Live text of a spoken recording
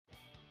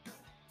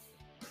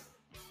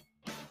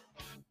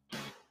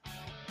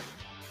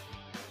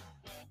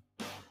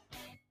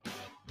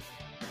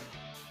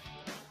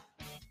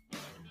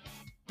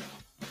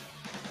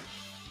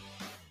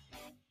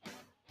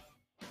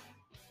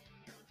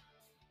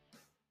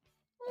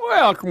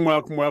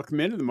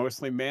Welcome into the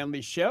Mostly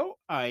Manly Show.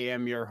 I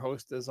am your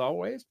host, as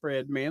always,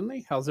 Brad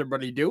Manley. How's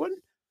everybody doing?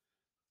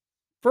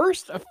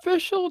 First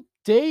official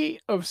day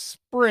of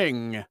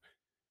spring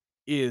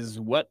is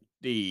what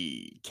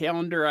the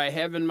calendar I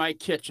have in my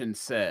kitchen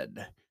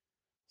said.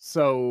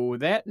 So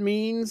that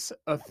means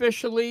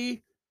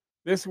officially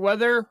this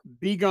weather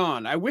be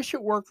gone. I wish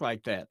it worked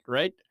like that,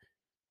 right?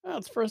 Well,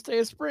 it's first day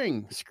of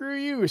spring. Screw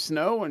you,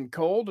 snow and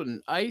cold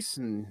and ice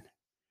and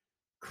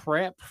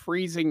crap,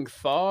 freezing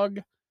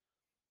fog.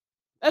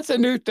 That's a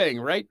new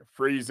thing, right?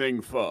 Freezing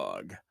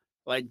fog.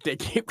 Like they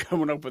keep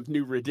coming up with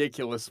new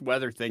ridiculous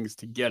weather things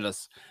to get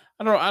us.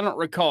 I don't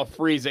recall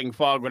freezing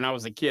fog when I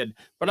was a kid,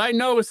 but I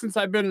know since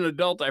I've been an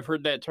adult I've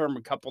heard that term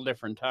a couple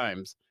different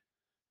times.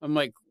 I'm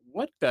like,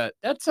 what the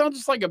that sounds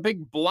just like a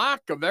big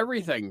block of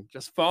everything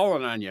just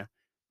falling on you,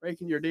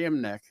 breaking your damn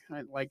neck.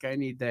 I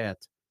need that.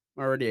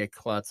 I'm already a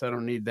klutz. I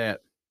don't need that.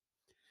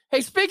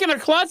 Hey, speaking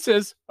of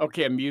klutzes,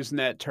 okay, I'm using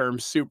that term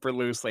super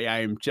loosely. I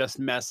am just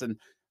messing.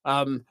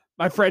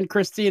 My friend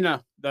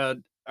Christina,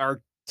 the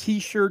our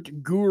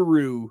t-shirt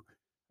guru,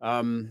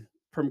 from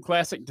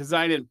Classic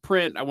Design and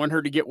Print. I want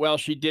her to get well.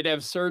 She did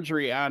have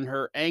surgery on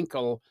her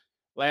ankle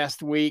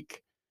last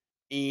week,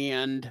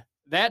 and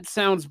that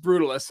sounds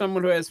brutal. As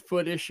someone who has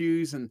foot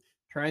issues and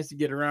tries to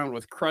get around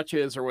with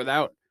crutches or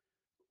without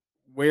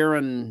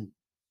wearing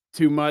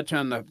too much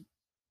on the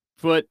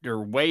foot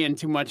or weighing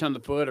too much on the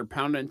foot or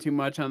pounding too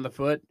much on the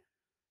foot,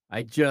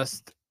 I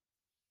just,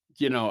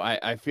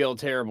 I feel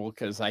terrible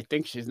because I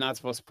think she's not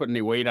supposed to put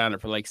any weight on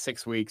it for like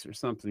 6 weeks or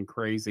something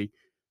crazy.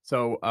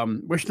 So,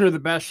 wishing her the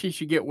best. She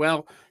should get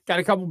well. Got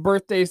a couple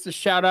birthdays to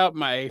shout out.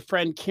 My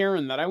friend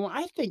Karen, that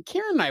I think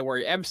Karen and I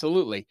were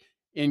absolutely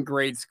in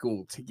grade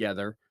school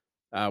together.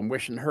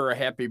 Wishing her a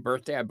happy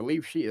birthday. I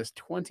believe she is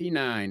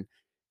 29.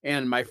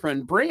 And my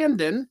friend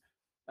Brandon,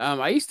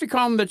 I used to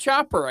call him the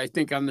Chopper, I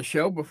think, on the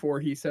show before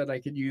he said I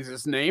could use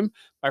his name.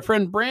 My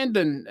friend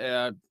Brandon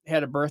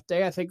had a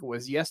birthday. I think it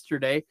was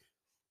yesterday.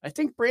 I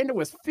think Brandon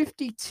was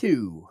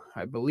 52.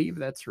 I believe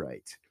that's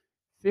right.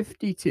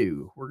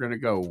 52. We're going to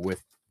go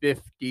with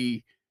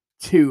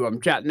 52. I'm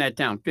jotting that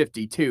down,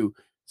 52.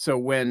 So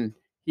when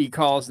he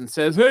calls and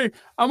says, "Hey,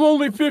 I'm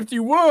only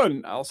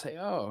 51," I'll say,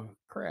 "Oh,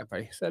 crap.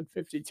 I said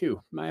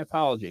 52. My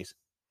apologies.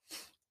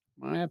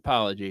 My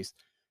apologies."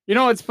 You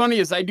know what's funny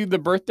is I do the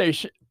birthday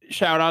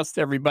shout outs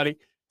to everybody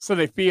so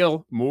they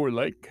feel more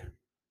like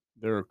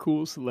they're a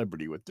cool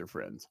celebrity with their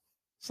friends.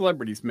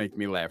 Celebrities make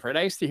me laugh, right?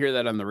 I used to hear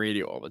that on the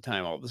radio all the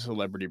time, all the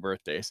celebrity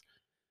birthdays.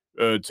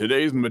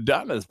 Today's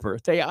Madonna's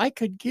birthday. I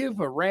could give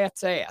a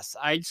rat's ass.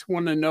 I just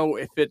want to know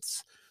if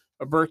it's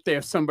a birthday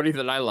of somebody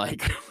that I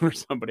like or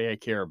somebody I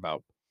care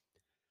about.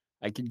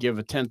 I could give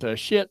a tenth of a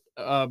shit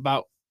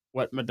about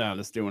what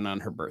Madonna's doing on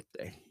her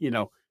birthday.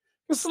 The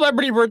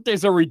celebrity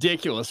birthdays are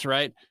ridiculous,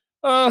 right?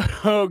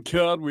 Oh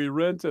God, we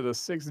rented a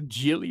 $6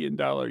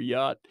 jillion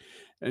yacht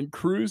and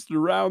cruised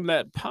around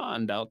that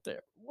pond out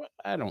there. What?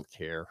 I don't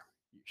care.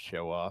 You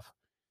show off.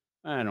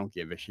 I don't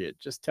give a shit.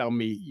 Just tell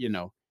me,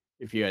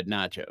 if you had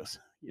nachos,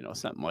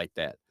 something like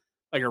that,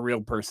 like a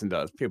real person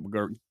does. People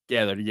go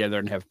gather together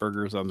and have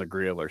burgers on the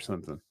grill or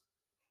something,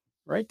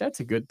 right?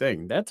 That's a good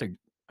thing. To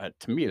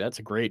me, that's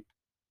a great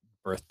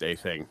birthday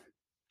thing.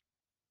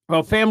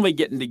 Well, family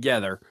getting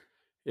together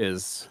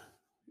is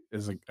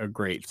a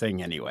great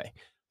thing anyway.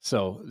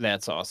 So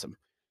that's awesome.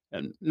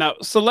 And now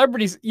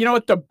celebrities, you know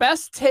what? The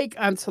best take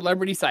on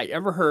celebrities I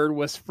ever heard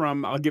was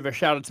from, I'll give a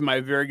shout out to my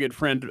very good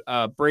friend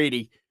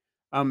Brady.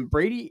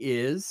 Brady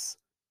is,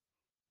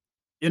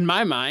 in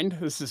my mind,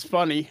 this is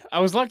funny. I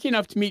was lucky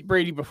enough to meet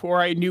Brady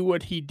before I knew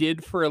what he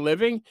did for a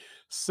living.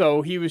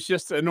 So he was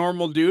just a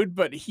normal dude,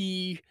 but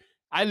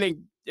I think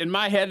in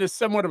my head, is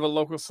somewhat of a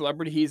local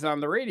celebrity. He's on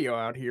the radio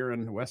out here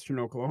in Western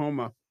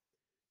Oklahoma,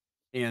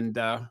 and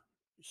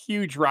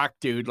huge rock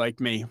dude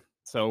like me.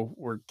 So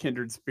we're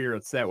kindred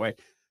spirits that way.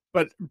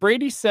 But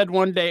Brady said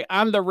one day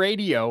on the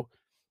radio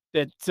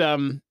that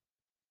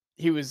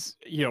he was,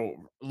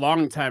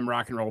 longtime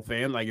rock and roll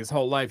fan, like his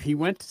whole life. He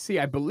went to see,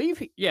 I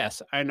believe,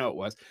 yes, I know it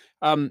was.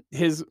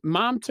 His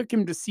mom took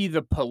him to see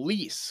the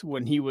Police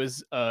when he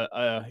was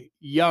a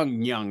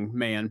young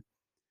man,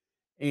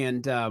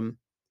 and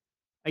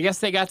I guess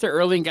they got there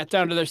early and got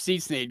down to their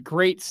seats. And they had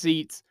great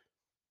seats,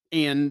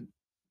 and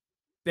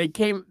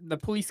the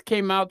Police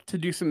came out to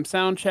do some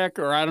sound check,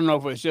 or I don't know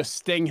if it was just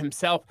Sting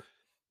himself,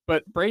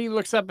 but Brady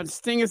looks up and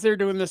Sting is there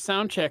doing the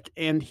sound check,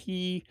 and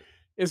he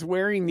is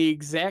wearing the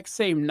exact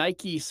same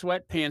Nike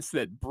sweatpants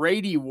that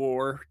Brady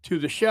wore to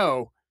the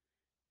show.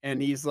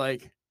 And he's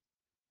like,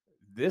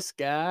 "This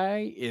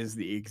guy is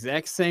the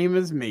exact same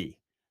as me."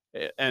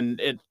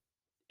 And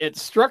it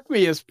struck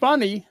me as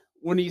funny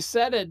when he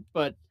said it,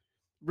 but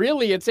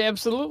really it's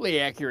absolutely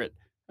accurate.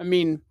 I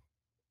mean,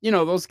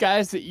 those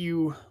guys that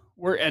you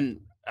were,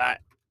 and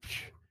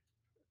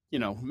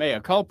mea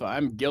culpa.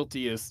 I'm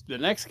guilty as the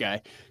next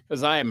guy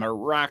because I am a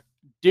rock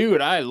dude.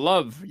 I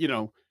love,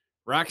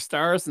 rock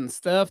stars and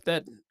stuff.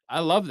 That I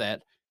love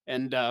that.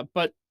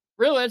 But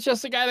really, it's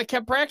just a guy that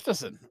kept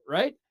practicing,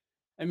 right?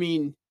 I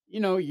mean,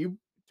 you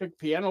took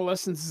piano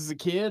lessons as a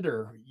kid,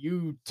 or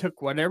you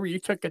took whatever, you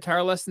took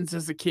guitar lessons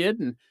as a kid,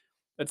 and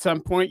at some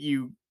point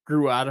you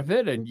grew out of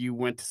it and you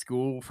went to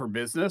school for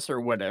business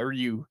or whatever,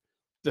 you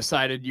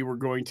decided you were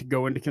going to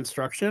go into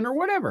construction or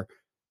whatever.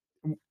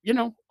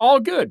 All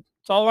good.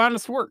 It's all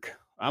honest work.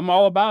 I'm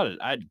all about it.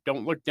 I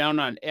don't look down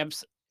on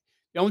the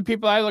only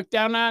people I look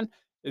down on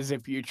is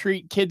if you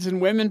treat kids and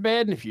women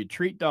bad and if you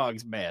treat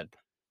dogs bad,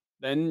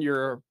 then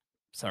you're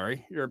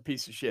a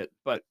piece of shit.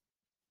 But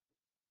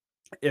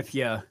if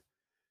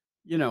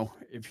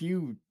if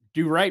you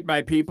do right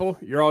by people,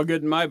 you're all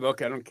good in my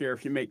book. I don't care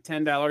if you make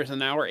 $10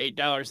 an hour,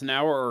 $8 an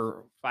hour,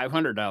 or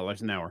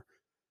 $500 an hour.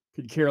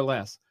 Could care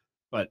less.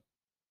 But,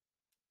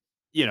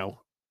 you know,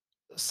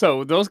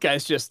 so those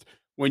guys just,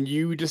 when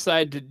you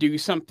decide to do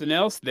something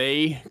else,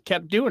 they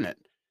kept doing it,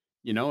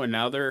 and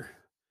now they're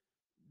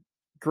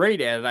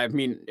great at it. I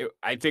mean,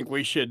 I think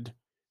we should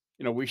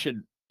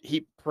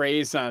heap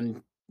praise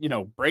on,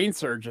 brain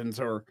surgeons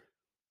or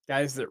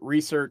guys that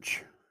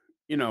research,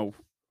 you know,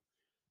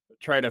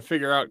 try to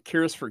figure out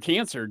cures for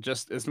cancer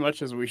just as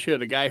much as we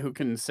should a guy who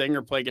can sing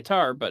or play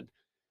guitar, but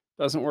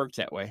doesn't work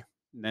that way.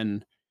 And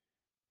then,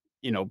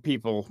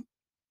 people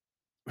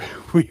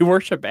we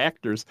worship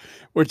actors,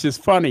 which is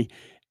funny.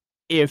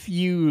 If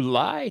you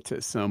lie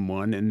to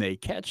someone and they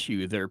catch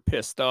you, they're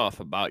pissed off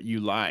about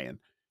you lying.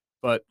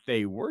 But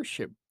they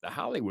worship the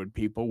Hollywood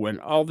people when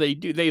all they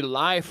do, they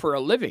lie for a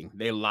living.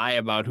 They lie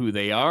about who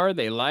they are.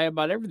 They lie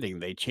about everything.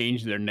 They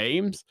change their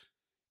names.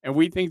 And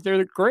we think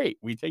they're great.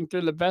 We think they're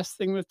the best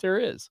thing that there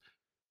is.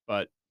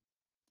 But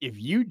if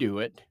you do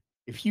it,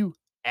 if you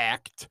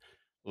act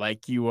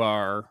like you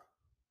are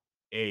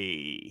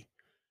a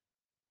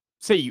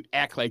say you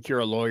act like you're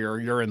a lawyer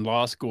or you're in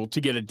law school to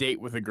get a date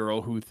with a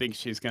girl who thinks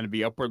she's going to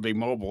be upwardly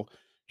mobile,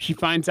 she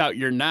finds out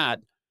you're not,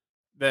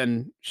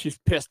 then she's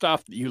pissed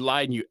off that you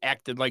lied and you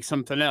acted like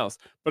something else.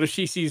 But if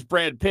she sees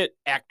Brad Pitt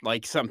act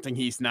like something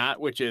he's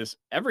not, which is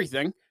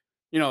everything,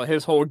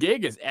 his whole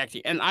gig is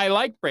acting. And I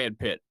like Brad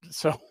Pitt.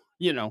 So,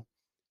 you know,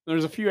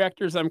 there's a few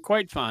actors I'm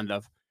quite fond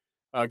of.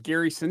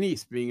 Gary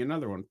Sinise being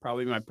another one,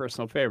 probably my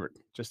personal favorite,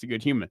 just a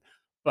good human.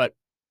 But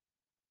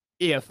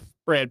if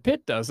Brad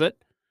Pitt does it,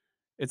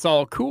 it's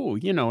all cool,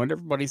 and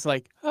everybody's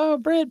like, "Oh,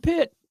 Brad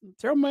Pitt,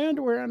 throw my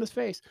underwear on his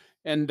face."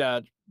 And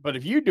but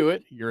if you do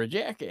it, you're a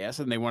jackass,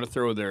 and they want to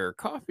throw their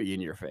coffee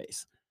in your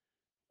face.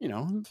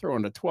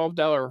 Throwing a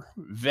 $12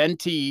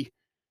 venti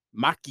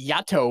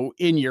macchiato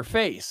in your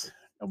face.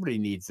 Nobody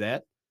needs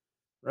that,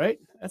 right?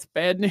 That's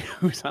bad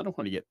news. I don't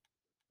want to get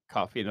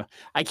coffee.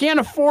 I can't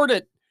afford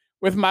it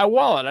with my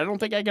wallet. I don't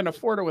think I can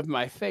afford it with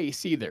my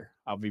face either.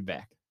 I'll be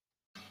back.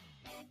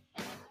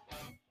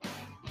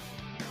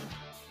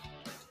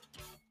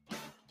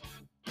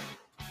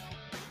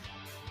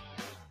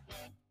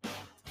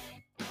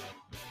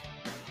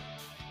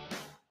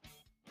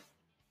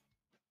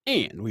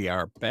 And we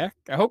are back.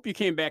 I hope you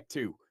came back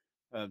too.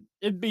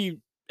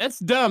 That's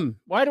dumb.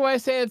 Why do I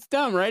say it's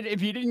dumb, right?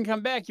 If you didn't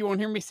come back, you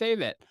won't hear me say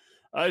that.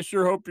 I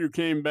sure hope you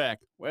came back.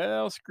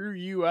 Well, screw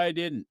you, I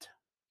didn't.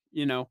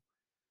 You know,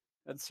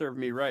 that served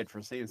me right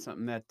for saying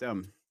something that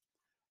dumb.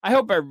 I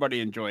hope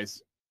everybody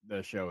enjoys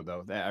the show,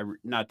 though.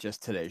 Not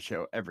just today's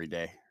show, every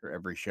day or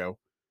every show.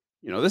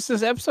 This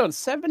is episode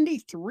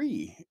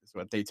 73, is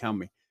what they tell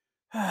me.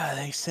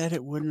 They said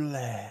it wouldn't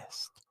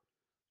last.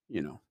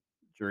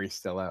 Jury's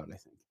still out, I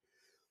think.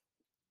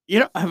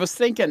 I was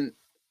thinking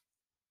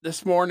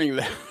this morning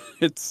that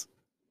it's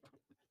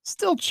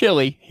still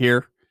chilly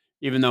here,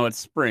 even though it's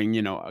spring.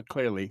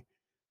 Clearly,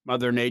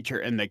 Mother Nature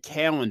and the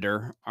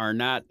calendar are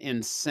not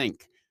in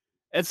sync.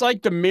 It's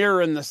like the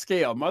mirror and the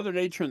scale. Mother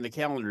Nature and the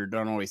calendar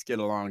don't always get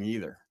along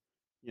either,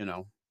 you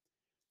know.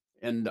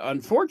 And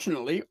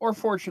unfortunately, or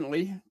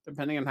fortunately,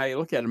 depending on how you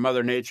look at it,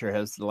 Mother Nature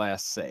has the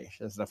last say.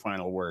 She has the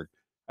final word.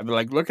 I'd be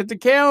like, look at the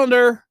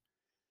calendar.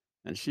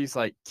 And she's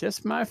like,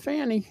 kiss my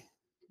fanny.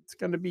 It's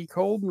going to be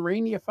cold and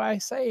rainy if I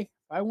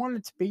want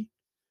it to be,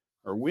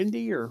 or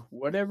windy, or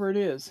whatever it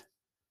is.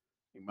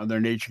 Mother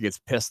Nature gets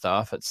pissed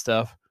off at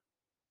stuff.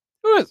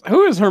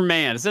 Who is her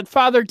man? Is it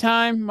Father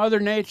Time? Mother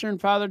Nature and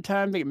Father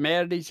Time, they get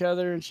mad at each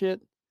other and shit.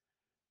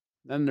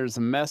 Then there's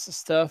a mess of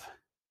stuff.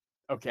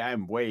 Okay,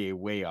 I'm way,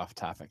 way off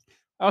topic.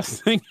 I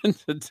was thinking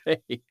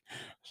today,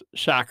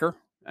 shocker.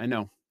 I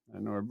know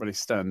everybody's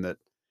stunned that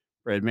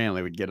Brad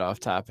Manley would get off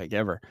topic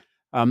ever.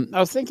 I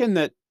was thinking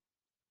that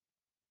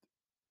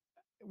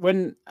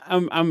when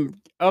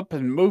I'm up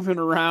and moving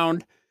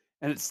around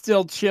and it's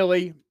still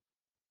chilly,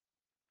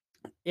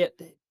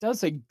 it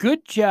does a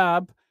good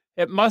job.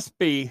 It must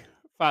be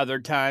Father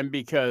Time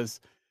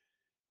because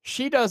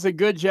she does a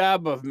good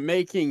job of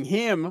making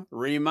him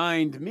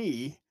remind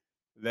me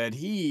that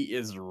he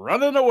is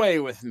running away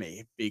with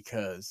me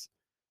because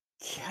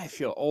I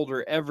feel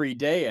older every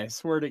day. I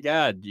swear to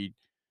God, you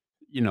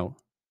know,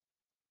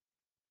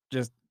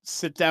 just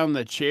sit down in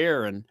the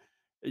chair and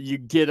you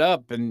get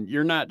up and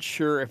you're not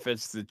sure if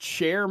it's the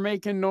chair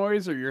making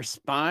noise or your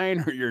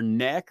spine or your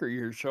neck or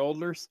your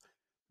shoulders.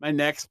 My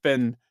neck's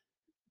been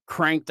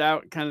cranked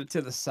out kind of to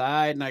the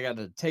side and I got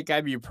to take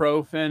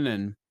ibuprofen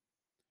and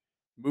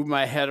move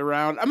my head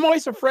around. I'm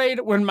always afraid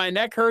when my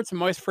neck hurts,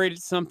 I'm always afraid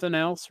it's something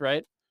else,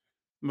 right?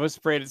 I'm always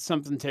afraid it's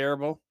something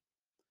terrible.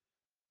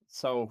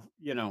 So,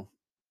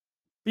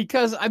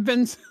 because I've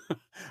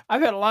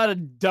had a lot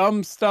of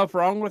dumb stuff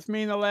wrong with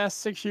me in the last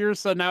 6 years,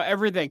 so now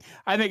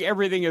I think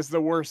everything is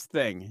the worst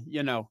thing.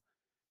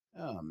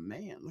 Oh,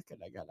 man, look at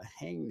I got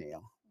a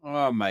hangnail.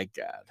 Oh my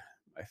god,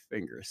 my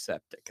finger is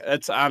septic.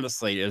 That's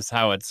honestly is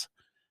how it's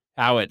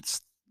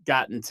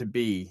gotten to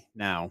be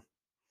now.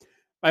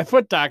 My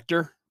foot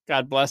doctor,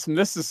 God bless him,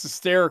 this is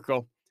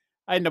hysterical.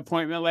 I had an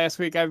appointment last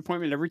week. I have an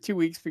appointment every 2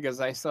 weeks because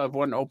I still have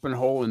one open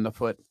hole in the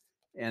foot,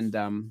 and,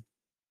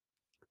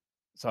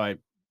 so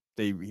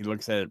he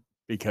looks at it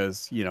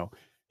because,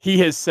 he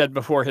has said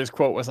before his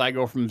quote was, "I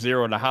go from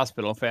 0 to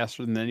hospital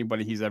faster than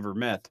anybody he's ever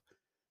met."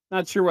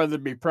 Not sure whether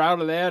to be proud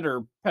of that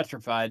or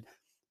petrified,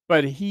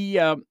 but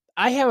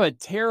I have a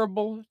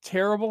terrible,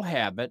 terrible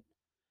habit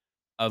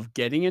of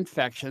getting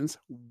infections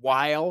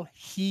while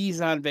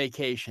he's on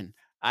vacation.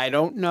 I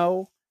don't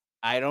know.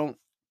 I don't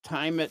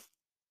time it,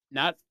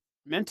 not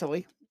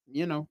mentally,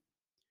 you know,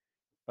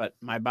 but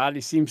my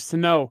body seems to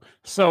know.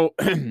 So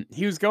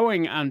he was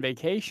going on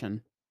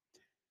vacation.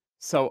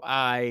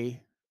 And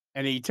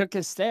he took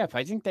his staff.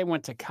 I think they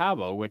went to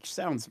Cabo, which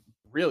sounds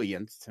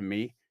brilliant to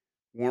me,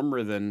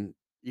 warmer than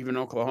even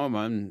Oklahoma.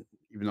 And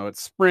even though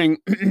it's spring,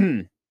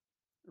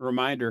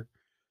 reminder,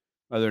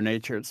 Mother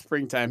Nature, it's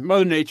springtime.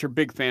 Mother Nature,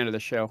 big fan of the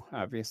show,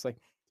 obviously.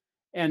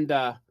 And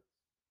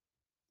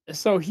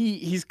so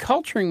he's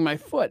culturing my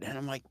foot. And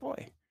I'm like,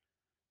 boy,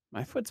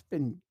 my foot's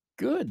been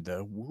good.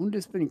 The wound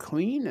has been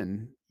clean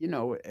and,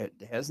 it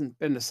hasn't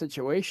been a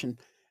situation.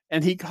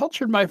 And he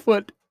cultured my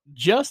foot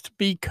just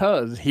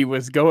because he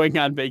was going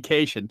on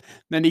vacation.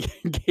 Then he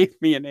gave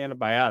me an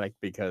antibiotic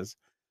because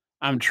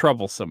I'm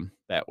troublesome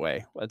that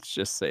way. Let's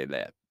just say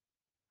that.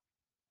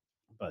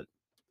 But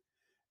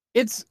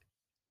it's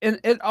and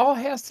it all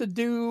has to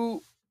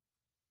do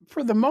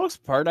for the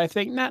most part, I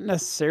think not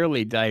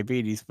necessarily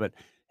diabetes, but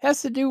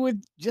has to do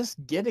with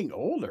just getting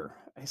older.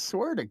 I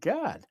swear to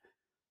God.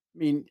 I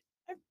mean,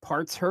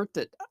 parts hurt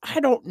that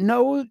I don't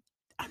know.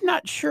 I'm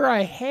not sure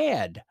I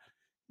had,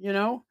 you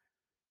know?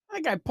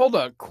 Like I pulled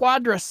a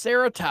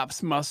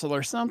quadriceratops muscle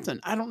or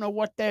something. I don't know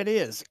what that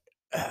is.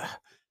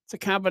 It's a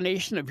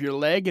combination of your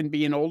leg and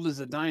being old as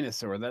a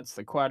dinosaur. That's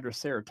the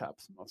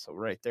quadriceratops muscle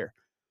right there.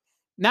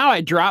 Now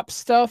I drop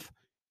stuff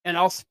and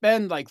I'll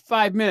spend like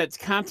 5 minutes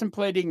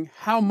contemplating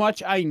how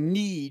much I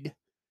need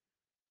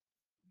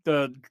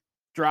the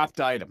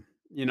dropped item.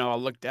 I'll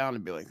look down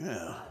and be like,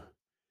 oh,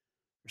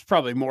 there's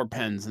probably more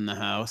pens in the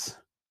house.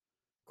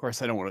 Of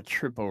course, I don't want to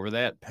trip over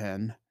that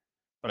pen,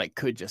 but I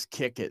could just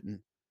kick it and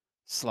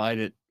slide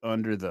it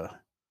under the,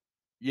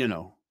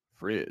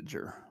 fridge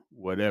or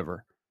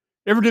whatever.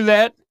 Ever do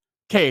that?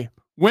 Okay,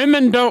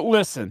 women don't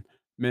listen.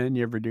 Men,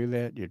 you ever do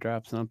that? You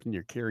drop something,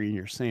 you're carrying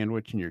your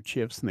sandwich and your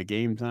chips and the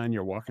game's on,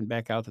 you're walking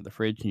back out to the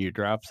fridge and you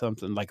drop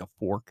something like a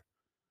fork,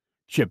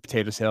 chip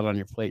potato salad on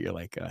your plate. You're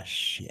like, oh,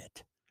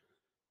 shit.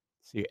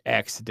 So you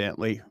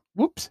accidentally,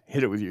 whoops,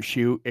 hit it with your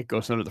shoe. It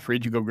goes under the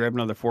fridge. You go grab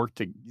another fork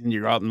and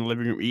you're out in the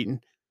living room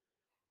eating.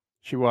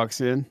 She walks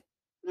in.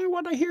 Hey,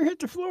 what I hear hit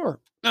the floor?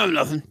 No,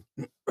 nothing.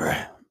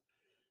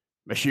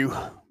 My shoe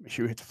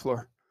hit the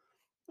floor.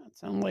 That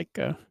sounds like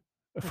a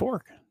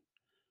fork.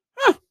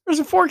 Huh, there's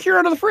a fork here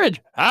under the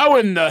fridge. How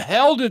in the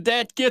hell did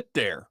that get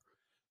there?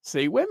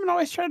 See, women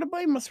always try to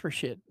blame us for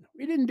shit.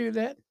 We didn't do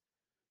that.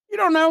 You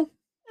don't know.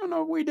 You don't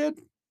know what we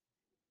did.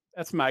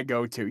 That's my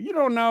go-to. You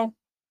don't know.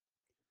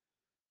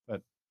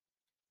 But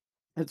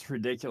it's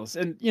ridiculous.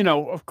 And,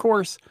 of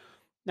course,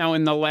 now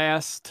in the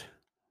last,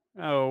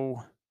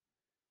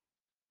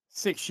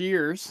 6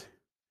 years,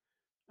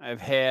 I've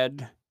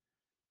had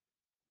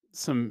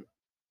some,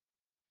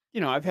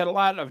 I've had a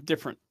lot of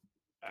different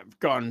I've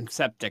gone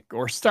septic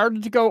or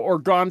started to go or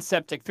gone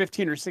septic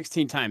 15 or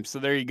 16 times. So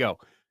there you go.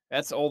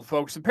 That's old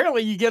folks.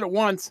 Apparently you get it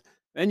once,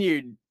 then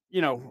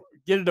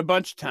get it a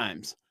bunch of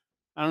times.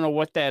 I don't know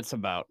what that's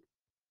about.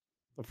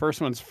 The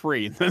first one's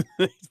free. Then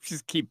they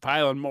just keep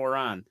piling more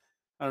on.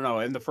 I don't know.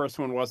 And the first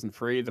one wasn't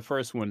free. The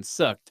first one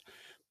sucked.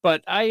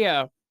 But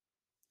I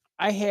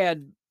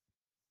had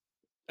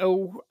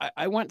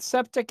I went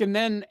septic, and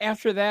then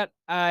after that,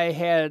 I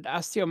had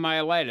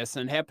osteomyelitis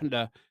and happened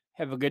to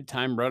have a good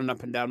time running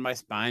up and down my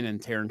spine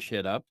and tearing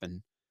shit up.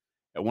 And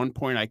at one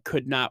point, I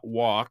could not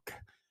walk.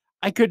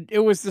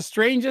 It was the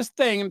strangest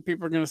thing, and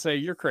people are going to say,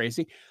 you're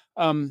crazy.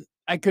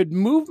 I could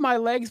move my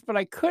legs, but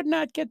I could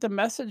not get the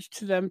message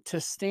to them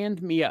to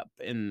stand me up.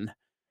 And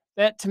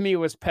that to me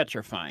was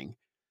petrifying.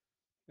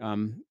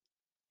 Um,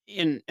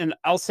 and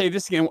I'll say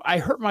this again, I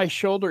hurt my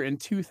shoulder in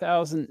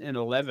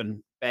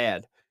 2011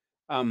 bad.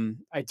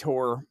 I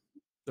tore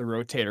the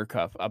rotator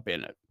cuff up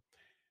in it.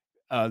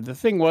 The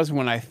thing was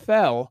when I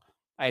fell,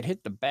 I'd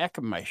hit the back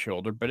of my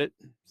shoulder, but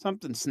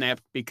something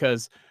snapped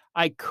because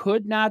I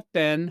could not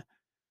then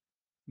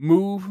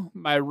move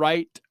my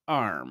right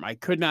arm. I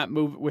could not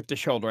move it with the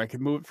shoulder. I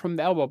could move it from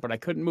the elbow, but I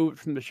couldn't move it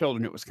from the shoulder,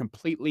 and it was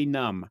completely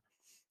numb.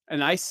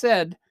 And I've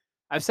said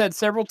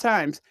several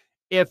times,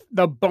 if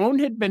the bone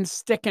had been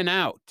sticking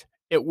out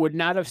it would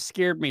not have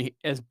scared me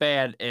as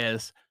bad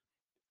as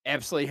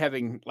absolutely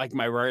having, like,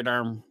 my right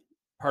arm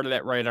part of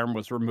that right arm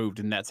was removed,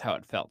 and that's how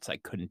it felt, so I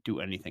couldn't do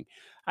anything.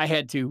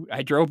 I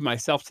drove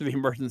myself to the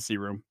emergency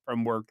room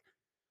from work,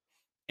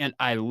 and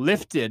I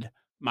lifted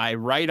my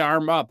right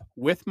arm up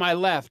with my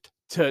left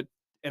to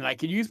and I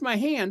could use my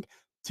hand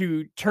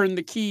to turn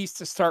the keys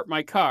to start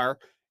my car,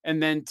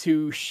 and then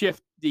to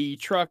shift the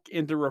truck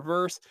into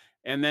reverse,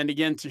 and then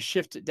again to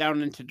shift it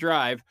down into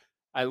drive.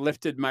 I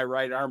lifted my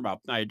right arm up.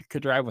 I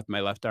could drive with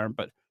my left arm,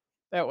 but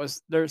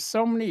there's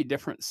so many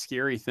different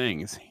scary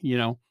things,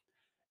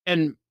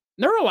 and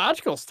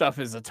neurological stuff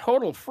is a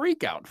total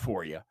freak out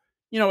for you.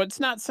 It's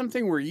not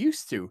something we're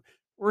used to.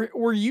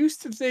 We're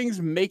used to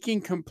things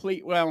making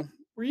we're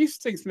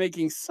used to things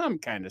making some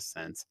kind of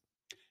sense.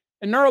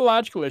 And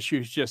neurological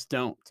issues just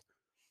don't,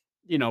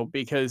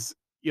 because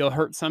you'll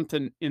hurt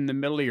something in the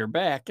middle of your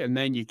back and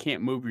then you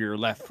can't move your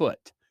left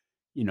foot.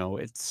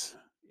 It's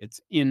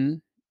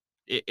in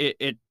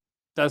it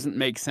doesn't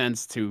make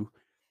sense to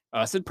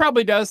us. It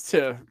probably does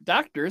to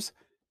doctors,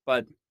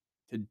 but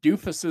to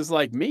doofuses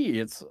like me,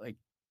 it's like,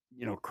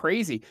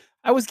 crazy.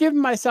 I was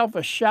giving myself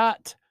a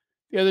shot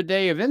the other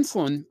day of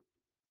insulin,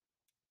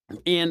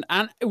 and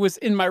it was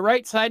in my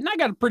right side, and I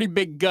got a pretty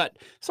big gut.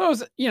 So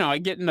I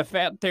get in the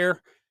fat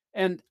there,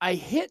 and I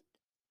hit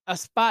a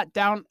spot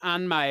down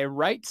on my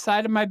right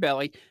side of my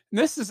belly. And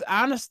this is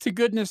honest to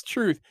goodness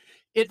truth.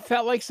 It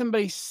felt like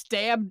somebody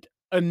stabbed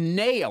a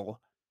nail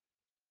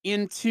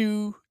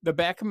into the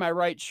back of my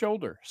right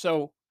shoulder.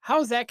 So how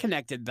is that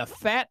connected? The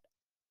fat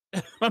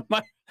on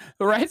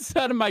the right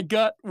side of my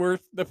gut where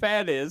the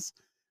fat is.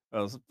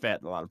 Well, it's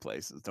fat in a lot of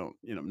places.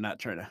 I'm not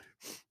trying to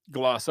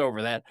gloss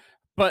over that.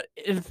 But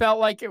it felt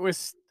like it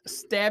was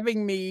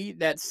stabbing me.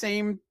 That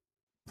same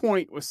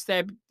point was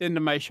stabbed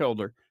into my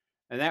shoulder.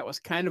 And that was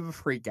kind of a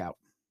freak out.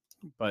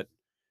 But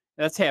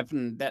that's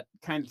happened. That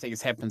kind of thing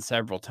has happened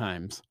several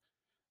times.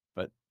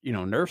 But,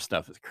 nerve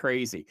stuff is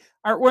crazy.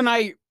 When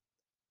I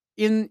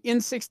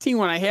in 16,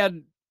 when I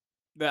had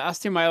the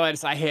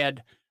osteomyelitis, I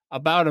had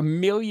about a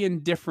million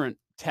different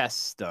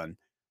tests done.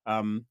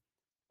 I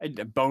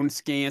did bone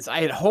scans.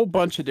 I had a whole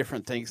bunch of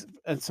different things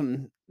and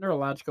some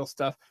neurological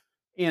stuff.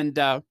 And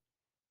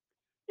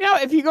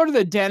if you go to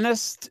the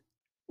dentist,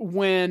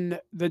 when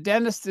the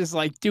dentist is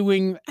like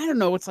doing, I don't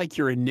know, it's like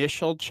your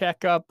initial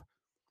checkup,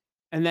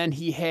 and then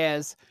he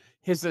has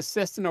his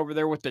assistant over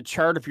there with the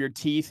chart of your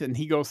teeth, and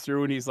he goes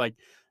through and he's like,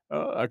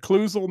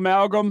 occlusal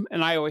amalgam.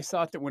 And I always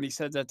thought that when he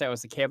said that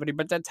was a cavity,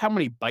 but that's how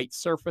many bite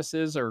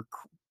surfaces or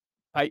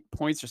bite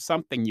points or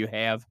something you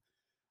have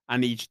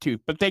on each tooth.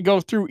 But they go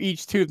through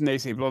each tooth and they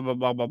say blah, blah,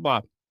 blah, blah,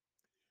 blah.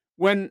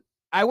 When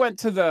I went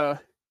to the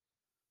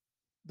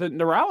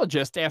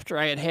neurologist after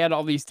I had had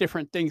all these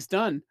different things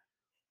done,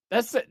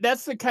 that's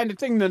the kind of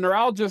thing the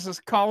neurologist is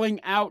calling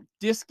out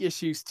disc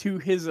issues to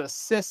his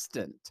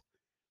assistant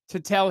to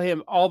tell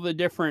him all the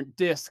different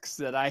discs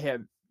that I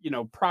have,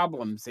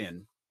 problems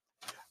in.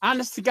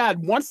 Honest to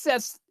God, once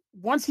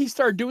he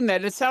started doing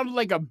that, it sounded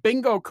like a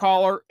bingo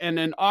caller and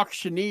an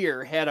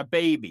auctioneer had a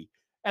baby.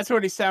 That's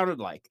what he sounded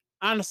like.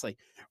 Honestly,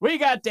 we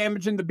got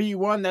damage in the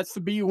B1. That's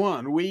the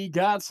B1. We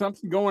got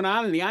something going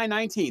on in the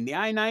I-19. The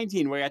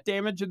I-19. We got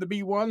damage in the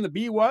B1, the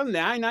B1,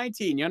 the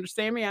I-19. You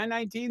understand me?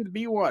 I-19,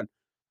 the B1.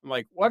 I'm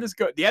like, what is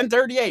good? The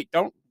N38.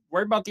 Don't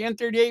worry about the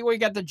N38. We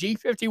got the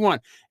G51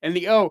 and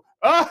the O.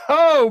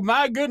 Oh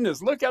my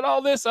goodness! Look at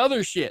all this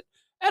other shit.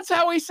 That's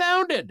how he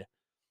sounded.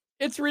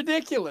 It's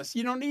ridiculous.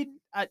 You don't need.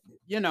 I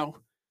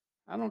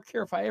don't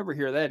care if I ever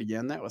hear that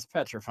again. That was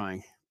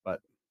petrifying. But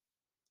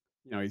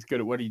he's good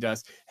at what he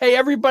does. Hey,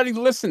 everybody,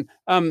 listen.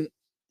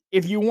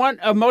 If you want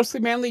a Mostly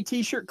Manly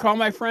t-shirt, call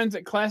my friends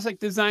at Classic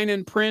Design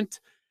and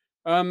Print.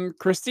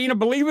 Christina,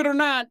 believe it or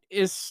not,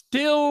 is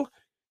still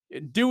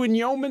doing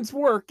yeoman's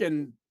work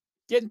and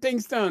getting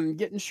things done,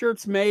 getting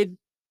shirts made.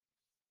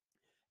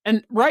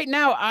 And right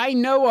now I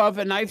know of,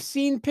 and I've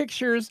seen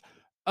pictures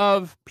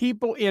of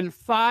people in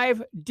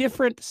 5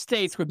 different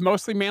states with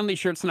Mostly Manly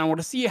shirts, and I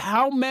want to see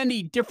how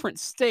many different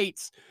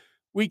states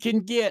we can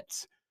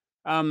get.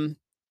 My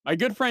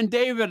good friend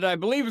David, I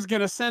believe, is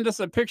going to send us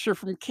a picture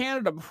from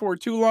Canada before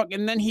too long,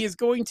 and then he is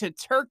going to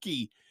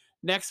Turkey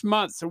next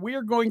month. So we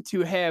are going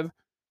to have,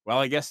 well,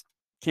 I guess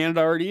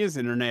Canada already is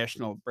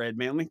international, Brad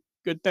Manley.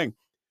 Good thing.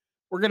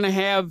 We're going to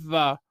have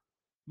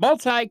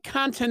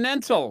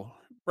multi-continental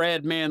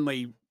Brad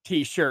Manley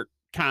t-shirt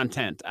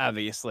content,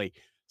 obviously.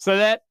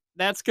 So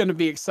that's going to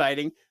be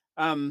exciting.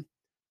 But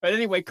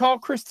anyway, call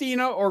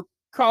Christina or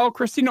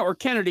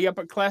Kennedy up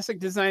at Classic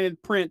Design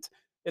and Print.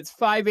 It's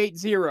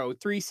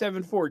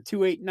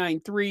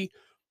 580-374-2893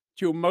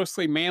 to a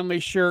Mostly Manly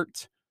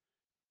shirt.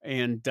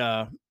 And,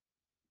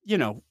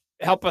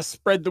 help us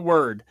spread the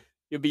word.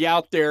 You'll be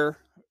out there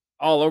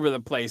all over the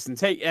place, and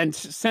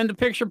send a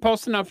picture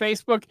posting on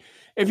Facebook.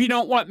 If you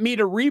don't want me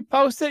to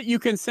repost it, you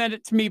can send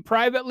it to me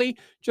privately,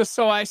 just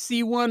so I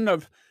see one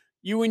of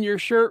you in your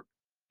shirt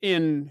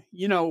in,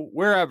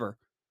 wherever,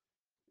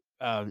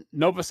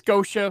 Nova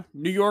Scotia,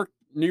 New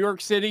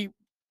York City,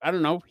 I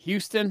don't know,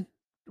 Houston,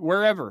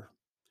 wherever.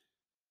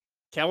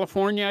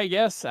 California, I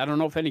guess. I don't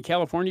know if any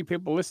California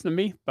people listen to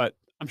me, but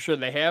I'm sure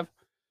they have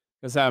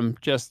because I'm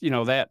just,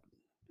 that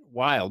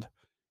wild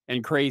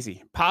and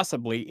crazy,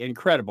 possibly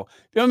incredible.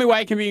 The only way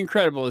I can be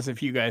incredible is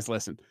if you guys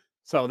listen.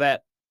 So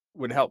that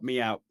would help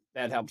me out.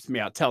 That helps me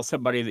out. Tell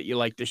somebody that you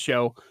like the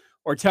show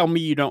or tell me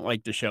you don't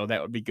like the show.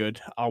 That would be good.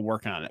 I'll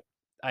work on it.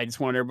 I just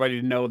want everybody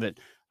to know that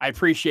I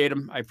appreciate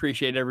them. I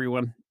appreciate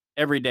everyone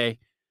every day.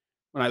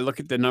 When I look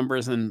at the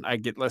numbers and I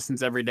get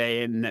listens every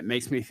day, and that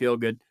makes me feel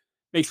good.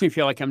 Makes me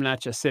feel like I'm not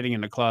just sitting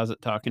in the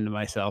closet talking to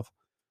myself,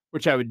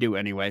 which I would do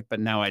anyway, but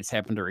now I just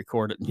happen to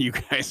record it, and you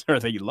guys are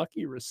the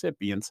lucky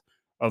recipients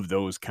of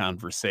those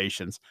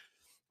conversations.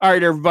 All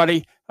right,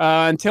 everybody,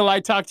 until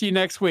I talk to you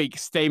next week,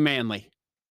 stay manly.